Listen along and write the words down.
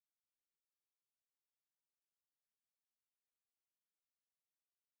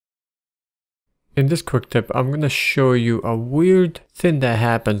In this quick tip, I'm going to show you a weird thing that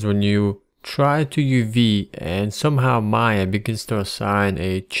happens when you try to UV and somehow Maya begins to assign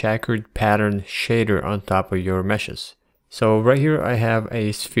a checkered pattern shader on top of your meshes. So right here I have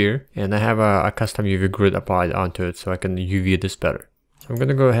a sphere and I have a custom UV grid applied onto it so I can UV this better. So I'm going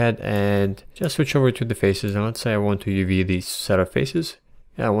to go ahead and just switch over to the faces, and let's say I want to UV these set of faces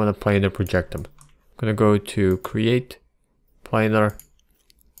and I want to planar project them. I'm going to go to create, planar,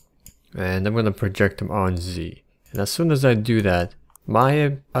 and I'm going to project them on Z. And as soon as I do that,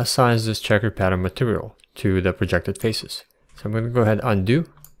 Maya assigns this checkered pattern material to the projected faces. So I'm going to go ahead and undo.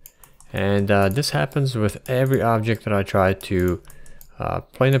 And this happens with every object that I try to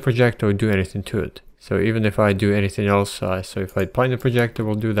planar project or do anything to it. So even if I do anything else, so if I planar project, it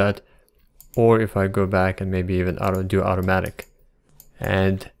will do that. Or if I go back and maybe even do automatic.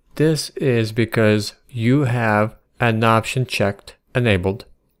 And this is because you have an option checked, enabled,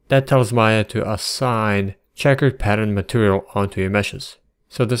 that tells Maya to assign checkered pattern material onto your meshes.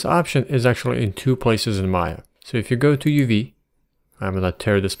 So this option is actually in two places in Maya. So if you go to UV, I'm going to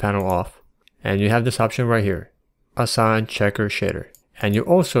tear this panel off, and you have this option right here, assign checker shader. And you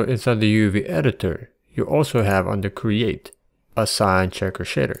also, inside the UV editor, you also have under create, assign checker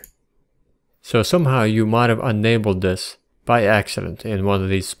shader. So somehow you might have enabled this by accident in one of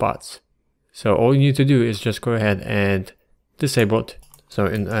these spots. So all you need to do is just go ahead and disable it. So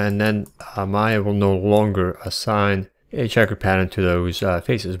and then Maya will no longer assign a checker pattern to those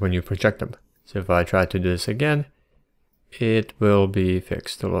faces when you project them. So if I try to do this again, it will be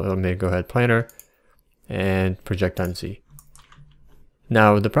fixed. So let me go ahead planar and project on Z.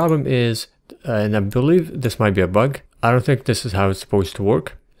 Now the problem is, and I believe this might be a bug, I don't think this is how it's supposed to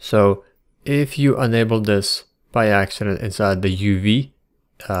work. So if you enable this by accident inside the UV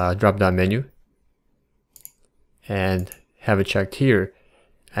drop down menu and have it checked here,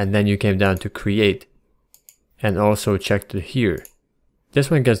 and then you came down to create and also checked it here,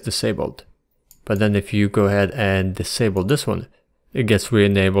 this one gets disabled. But then if you go ahead and disable this one, it gets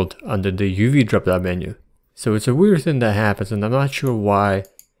re-enabled under the UV drop down menu. So it's a weird thing that happens, and I'm not sure why.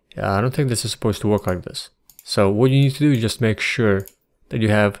 I don't think this is supposed to work like this. So what you need to do is just make sure that you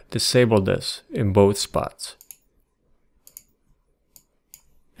have disabled this in both spots.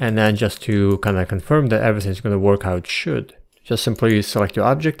 And then just to kind of confirm that everything's going to work how it should, just simply select your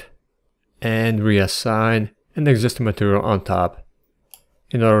object and reassign an existing material on top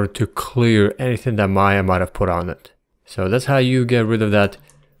in order to clear anything that Maya might have put on it. So that's how you get rid of that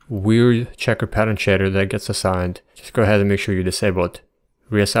weird checker pattern shader that gets assigned. Just go ahead and make sure you disable it,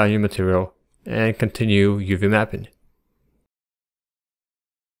 reassign your material, and continue UV mapping.